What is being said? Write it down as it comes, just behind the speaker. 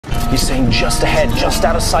He's saying just ahead, just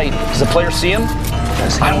out of sight. Does the player see him?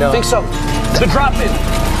 I don't think so. The drop in.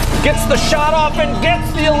 Gets the shot off and gets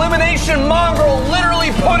the elimination. Mongraal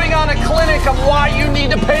literally putting on a clinic of why you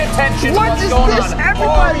need to pay attention to what's going on.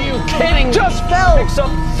 Everybody, are you kidding me? Just fell. Picks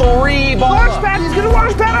up 3 balls. Launch pad, he's gonna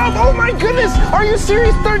launch pad off. Oh my goodness, are you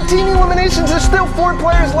serious? 13 eliminations, there's still 4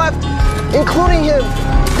 players left, including him.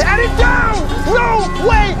 Add it down! No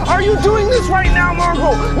way! Are you doing this right now,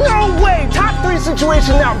 Mongraal? No way! Top 3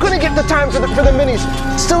 situation now. Gonna get the time for the minis.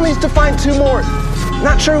 Still needs to find 2 more.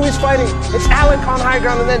 Not sure who he's fighting. It's Alec on high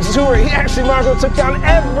ground and then Zur. Mongraal took down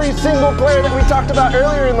every single player that we talked about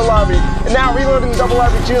earlier in the lobby. And now reloading the double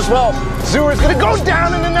RPG as well. Zur is gonna go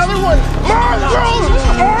down in another one. Mongraal,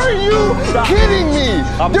 are you kidding me?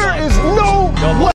 There is no way.